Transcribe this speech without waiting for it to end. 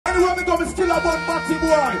go, me still a bun batty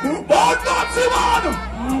boy. Bun batty man!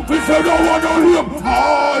 We say no one on him.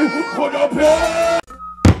 I could have paid.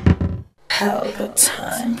 Pelpa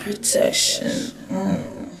time protection.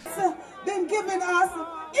 Been giving us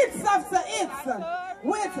hits after hits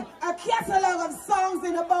with a catalog of songs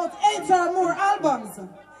in about 8 or more albums.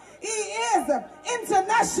 He is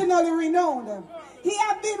internationally renowned. He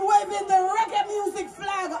has been waving the reggae music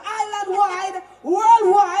flag island-wide,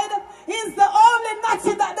 worldwide. He's the only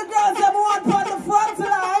natty that the girls have want on the front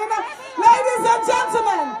line. Ladies and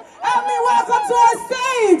gentlemen, help me welcome to our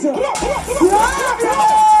stage.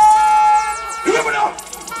 Hear me now.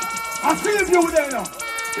 I see if you there now.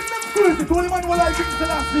 It's not crazy. The only man who like it is the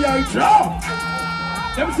last year.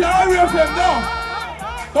 Let me see how we have them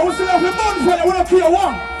now. But we still have the bonfire. I want to kill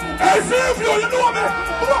one. Hey, see if you know me.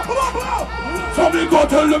 Come on. Somebody go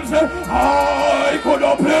tell them, say, I could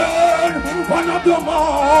have played one of them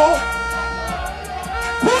all.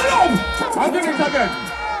 Pull up! I'll give it again.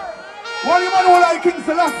 One man who like King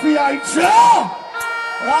Selassie,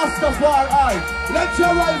 Rastafari, let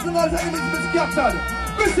your rise and all the enemies be scattered.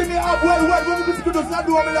 Missing me up well, when we visit to the sand,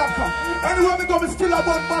 do me like anywhere we go, we still a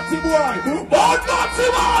bun batty boy. Bun batty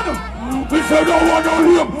man! We say no one on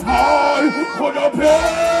him. I could have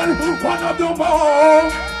played one of them all.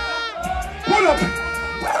 Pull up. I'm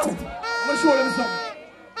gonna show them something.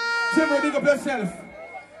 Jimmy, big up yourself.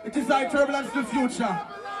 It is like Turbulence in the future.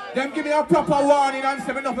 Them give me a proper warning and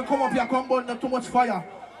say me nothing come up here, come burn up too much fire.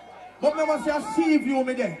 But me must say I see you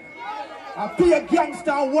me there. I be a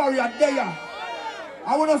gangster and warrior there.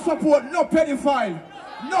 I wanna support no pedophile,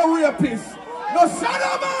 no rapist, no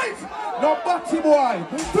sodomite, no batty boy.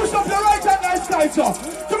 Push up your right hand nice guy, sir.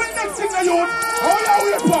 To the next thing that you want, hold your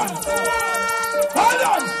weapon. Hold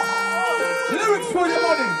on. Lyrics for your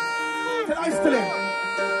money. Can I still in?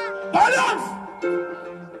 Balance!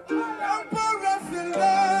 Emperor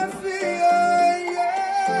Selassie,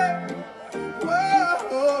 yeah.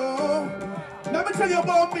 Whoa. Let me tell you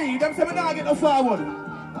about me. Them say me nah get no forward.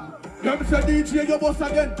 Them say DJ you boss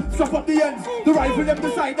again. Stop up the ends. The rifle them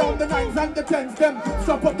decide down the 9s and the 10s. Them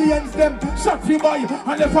stop up the ends. Them shot you by.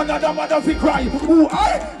 And if another mother fi cry. Ooh,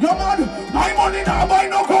 I, you mad? My money now buy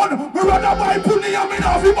no gun. Me rather buy pulley and me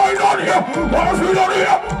now fi buy down here. What fi down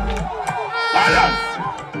here? Balance!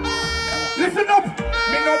 Listen up.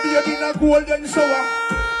 Me no be in a golden shower.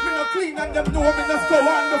 Me no clean and them know me no scour.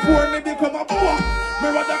 And before me become a bower, me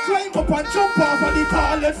rather climb up and jump off of the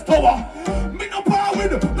tallest tower. Me no power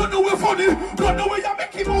with, don't know we funny. Don't know where you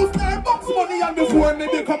Mickey Mouse now box money. And before me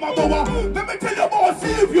become a bower, let me tell you about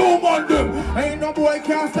see if you man them. Ain't no boy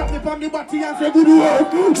can't stop me from the body and say good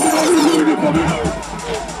work.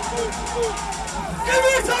 Give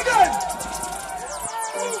it again.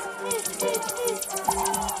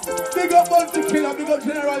 Big up Bounty Killer, big up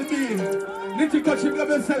General B. Little touch him, love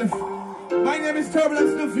yourself. My name is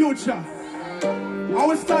Turbulence in the future. I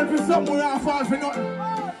will stand for somewhere and fall for nothing.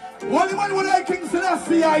 Only man who like King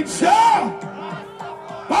Selassie, I cheer.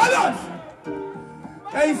 Balance!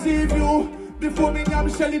 Hey, see if you, before me yam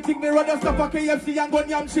shelly, think me rather stop a KFC and go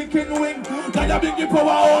yam chicken wing. That bring the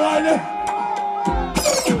power alright.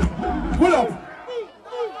 Pull up.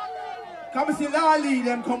 Come see Lali,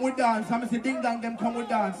 them come with dance. Come see Ding Dang, them come with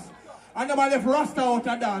dance. And them left Rasta out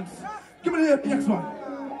of dance. Give me the next one.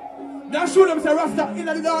 Now show them say Rasta in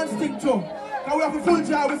the dance thing too. Because we have a full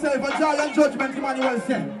job ourselves and joy and judgment, Emmanuel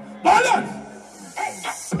said. Balance!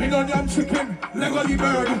 Me no damn chicken, Lego the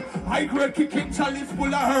bird. I great kicking chalice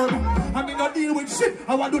full of herb. I me no deal with shit,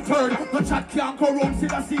 I want to turn. No chat can't go round, see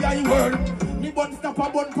the CI word. Me bun stop a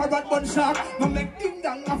bun parrot, bun shark. No make ding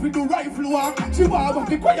dang off with the rifle walk. She walk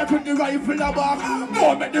be quiet when the rifle a bark.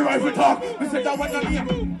 No make the rifle talk. Me say that one your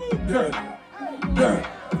name. Girl.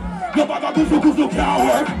 No bag of guzu can't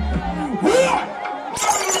work.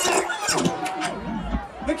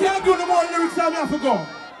 Me can't do no more lyrics, I have to go.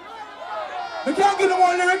 Me can't give no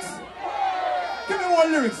more lyrics. Give me more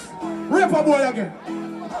lyrics. Rape a boy again.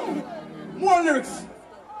 More lyrics.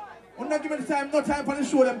 I'm not giving the time, no time for the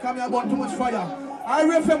show them because I burn too much fire. I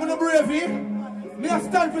rape them with the bravery. Me I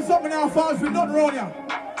stand for something and I fall for nothing around here.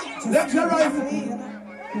 Let your rise.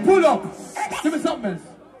 Pull up. Give me something else.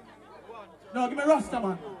 No, give me Rasta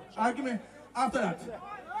man. Give me after that.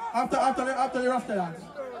 After the Rasta dance.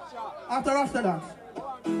 After Rasta dance.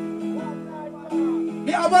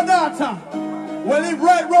 Me have a daughter. We live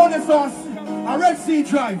right round the house. A Red Sea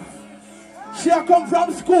Drive. She come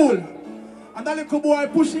from school. And that little boy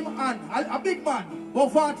push him on. A big man.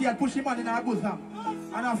 About 40 and push him on in her bosom.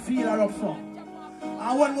 And I feel her up so.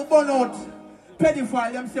 And when we burn out,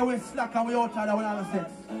 pedophile, them say we slack and we out of one other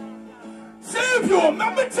sense. Save you,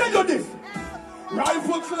 let me tell you this.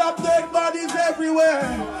 Rifle slap dead bodies everywhere.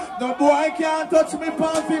 No boy can't touch me,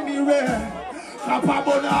 pump in me rare. Papa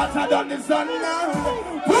Bonata done the sun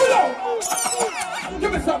now. Pull out!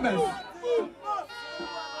 Give me something else.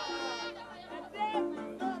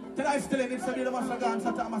 Tonight still in it's a little Masagana,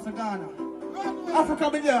 Sata Masagana.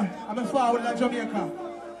 Africa been there, I'm a forward like Jamaica.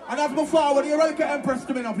 And as I forward, you're like an empress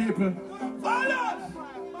to me now, people. Follow!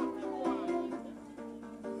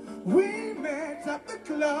 We met at the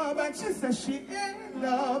club and she said she in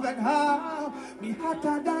love and how me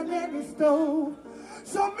hotter than any stove.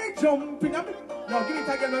 So me jumping and me... No, give it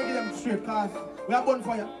again, don't give them straight, cause we are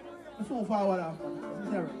bonfire. It's so forward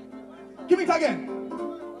after. Give it again.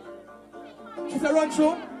 She said run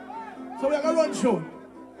show. So we are going to run show.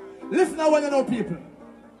 Listen now when you know people.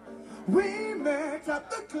 We met at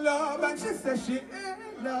the club and she said she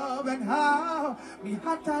in love and how me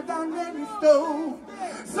hotter than any stove.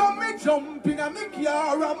 So me jump in a me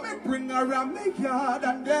car and me bring her a me yard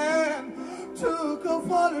and then took off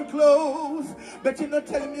all her clothes. But you not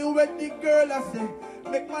tell me what the girl I say.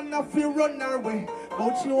 Make man not feel run her way.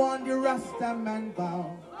 But you on the Rasta man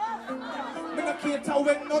bow. Me not cater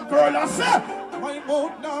when no girl I say. My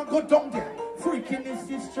mouth now go down there. Freakiness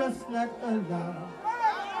is just not allowed.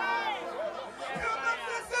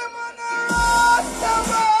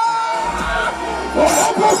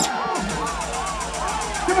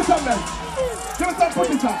 Give me some, man. Give me some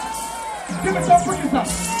pretty top. Give me some pretty top.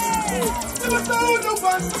 Give me some new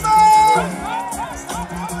ones, man.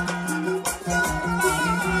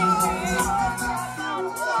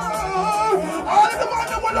 All of the man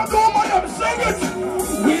that want to go, man, I'm singing.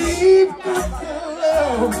 We've got to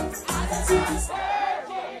love.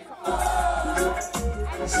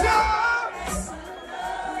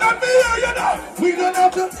 Let me hear you now. We don't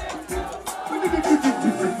have to.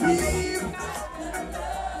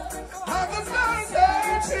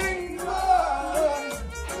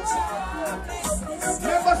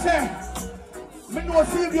 Never say, me know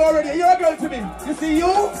see you already. You're a girl to me. You see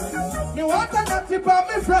you? Me want a natty on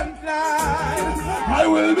me front line. I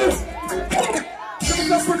will be. Give me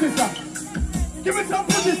some pretty song. Give me some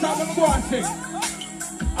pretty song. I'm going to sing.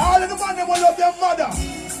 All of the men will love their mother.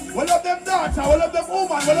 Will love them daughter. Will love them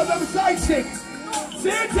woman. Will love them side chick. See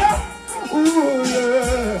it, yeah? Ooh,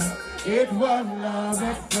 yeah. It was love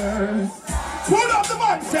at first. Pull up the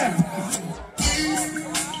man, Sam.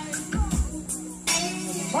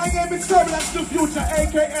 My name is Turbulence the Future,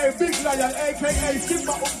 a.k.a. Big Lion, a.k.a.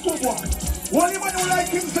 Simba Ukubwa. One man who like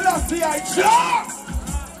King Selassie, I jump!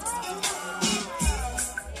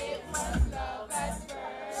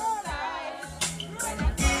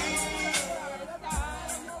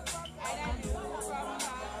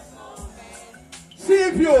 See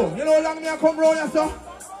if you know how long me I come round here, so?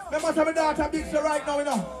 Me must have a daughter big, so right now, you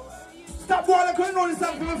know. Stop going and you know the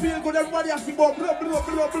song to me feel good, everybody has to go blah, blah,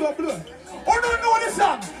 blah, blah, blah. Or don't know the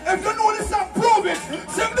song. If you know the song, prove it.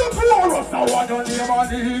 Sing the chorus. Now I don't name I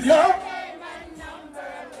need you.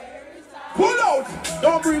 Pull out.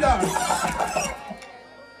 Don't breathe out.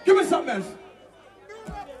 Give me something else.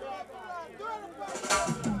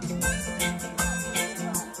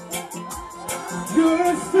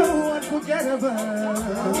 You're so unforgettable.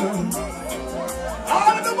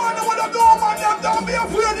 All of the man that want to do, man, them don't be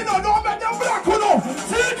afraid, you know. Don't make them black, you know.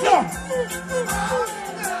 See it, yeah.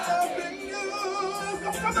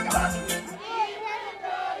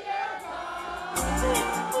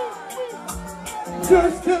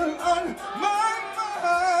 You're still on my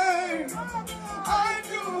mind. I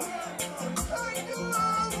do.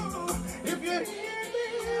 If you hear me,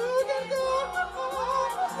 you can go.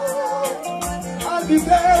 I'll be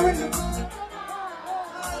there in the...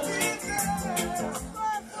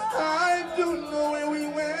 I do know where we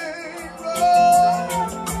went wrong.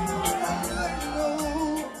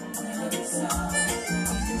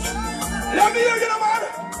 Let me hear you, man.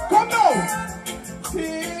 Come now.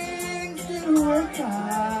 Things didn't work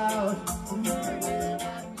out.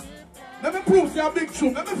 Let me prove you're a big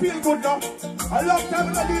tune. Let me feel good now. A long time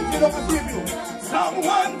in the DJ don't receive you.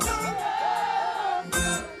 Someone to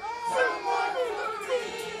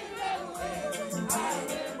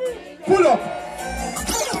pull up.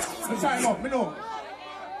 Me time up, me know.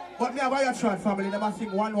 But me have a trad family. Never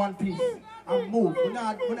sing one piece and move. We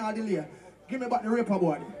not delay. Give me back the rapper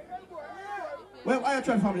board. Well, I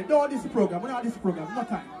try family. Don't this program. We not this program. No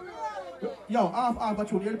time. Yo, half a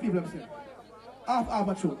tune. You're the people I'm saying. Half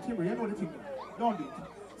a tune. Timber, you know the thing. Don't do it.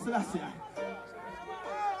 So that's it.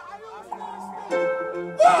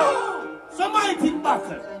 So mighty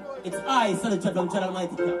battle. It's I, Son of Chadon, Chad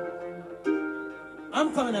Almighty Camp.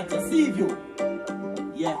 I'm coming at you. See you.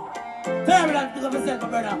 Yeah. Turbulence, pick up yourself, my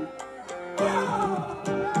brother.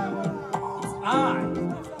 It's I.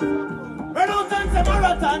 Run out and it's a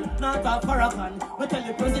marathon, not a marathon. We tell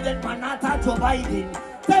the president man not a Joe Biden.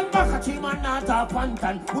 Tell Makachi man not a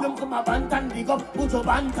Pantan. Who them come a Bantan, big up Bujo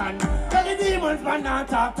Bantan. Tell the demons man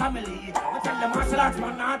not a family. We tell the martial arts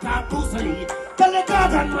man not a Bruce Lee. Tell the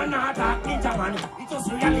garden man not a ninja man. It's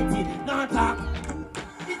just reality, not a.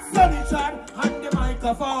 It's Sonny Chad and the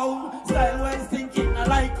microphone. Style when thinking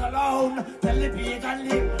like alone. Tell the pagan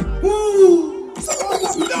live. Woo! No,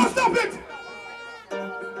 stop it!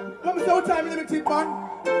 Let me say what time limited, man.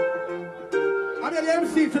 I'm here the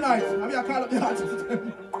MC tonight. I'm here to call up the artist.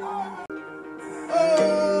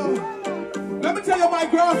 Oh, let me tell you my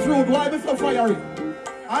grassroots, why I'm so fiery.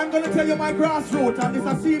 I'm going to tell you my grassroots, and this is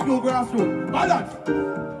a sea-view grassroots. Ballad.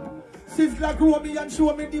 Sizzler grow me and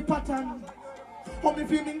show me the pattern. How me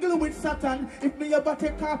feel mingle with Satan. If me ever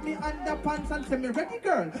take off me underpants and say me ready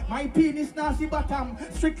girl. My penis nasty bottom.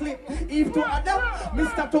 Strictly Eve to Adam,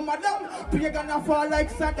 Mr. to Madam. Pagan a fall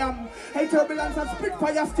like Saddam. Hey turbulence and spit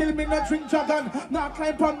fire still me no drink dragon. Now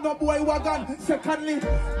climb from no boy wagon. Secondly,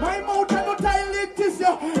 my mouth and no tile this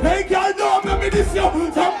yo. Hey girl don't make me this yo.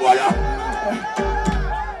 Some boy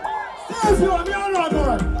Yes, you are me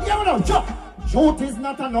alone. Yeah, no, jump. Truth is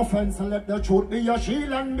not an offense, and let the truth be your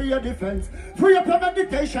shield and be your defense. Free up your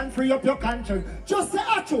meditation, free up your conscience. Just say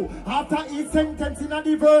achoo after each sentence in a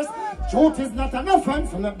diverse. Truth is not an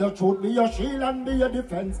offense, and let the truth be your shield and be your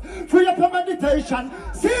defense. Free up your meditation.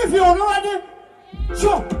 See if you're ready.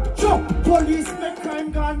 Chop. Police make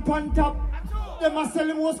crime gone pon top. Them a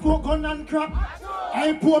sell most coke, gun and crap.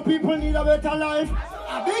 And poor people need a better life.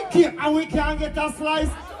 A big cake and we can't get a slice.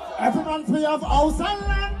 Everyone free of house and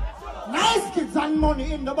land. Nice kids and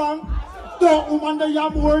money in the bank. The woman they are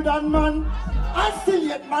more than man. And still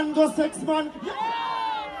yet man go sex man.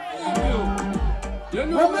 You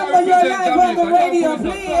know remember you're live on the radio,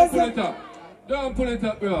 please. Don't pull it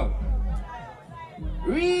up, bro.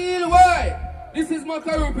 Real why? This is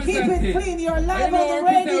Maka representing. Keep it clean, you're live on the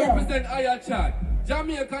radio. Represent Aya Chad.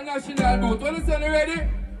 Jamaica National Boat. When you say ready?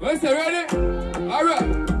 When you say ready?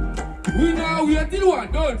 Alright. We now wait till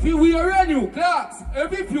one done. Feel we are a new clocks.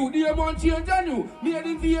 Every few days man change a new. Made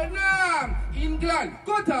in Vietnam, England.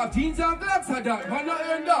 Cut off jeans and clocks are that. Man not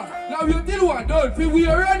end up. Now wait till one done. Feel we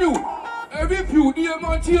are a new. Every few days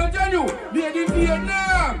man change a new. Made in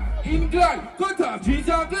Vietnam, England. Cut off jeans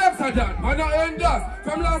and clocks are that. Man not end up.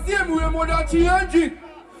 From last year we more than change it.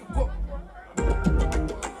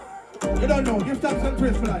 You don't know. Give thanks and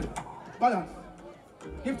praise for life. Balance.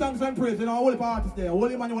 Give thanks and praise, you know, all the artists there. All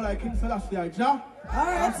the manual like King Selassie, ja?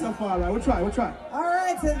 Alright. So far, right? We'll try.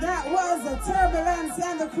 Alright, so that was the Turbulence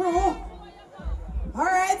and the crew.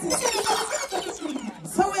 Alright.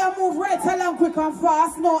 So we'll move right along quick and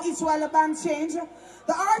fast. No issue while the band change.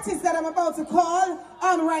 The artist that I'm about to call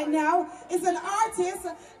on right now is an artist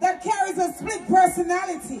that carries a split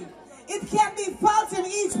personality. It can be felt in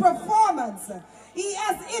each performance. He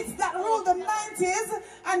has hits that rule the 90s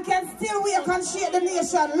and can still wake and shake the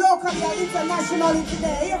nation locally and internationally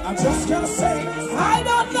today. I'm just gonna say, I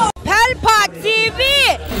don't know. Pelpa TV!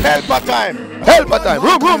 Pelpa time! Pelpa time!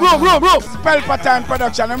 Room! Pelpa time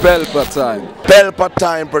production! Pelpa time! Pelpa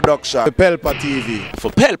time production! Pelpa TV!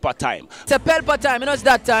 For Pelpa time! It's a Pelpa time, you know it's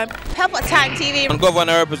that time. Pelpa time TV! I'm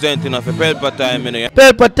governor representing of Pelpa time, you know.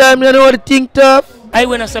 Pelpa time, you know what I think tough? I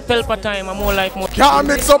when I say Pelpa time, I'm more like more. Can't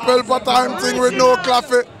mix up Pelpa time thing with no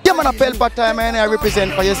coffee. Yeah, man, a Pelpa time, and I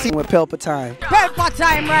represent for you. See, with Pelpa time. Pelpa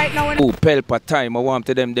time right now. Oh, Pelpa time, I want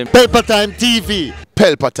to them. Pelpa time TV.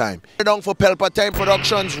 Pelpa time. Down for Pelpa time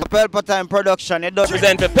productions. Pelpa time production, it does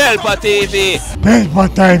represent for Pelpa TV.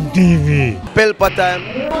 Pelpa time TV. Pelpa time.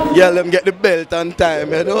 Yeah, let them get the belt on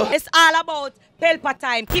time, you know. It's all about Pelpa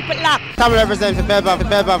time. Keep it locked. Come represent for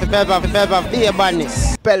Pelpa, be a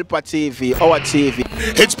badness. Pelpa TV, our TV.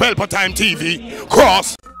 It's Pelpa time TV.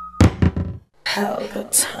 Cross. Pelpa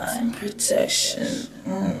time protection.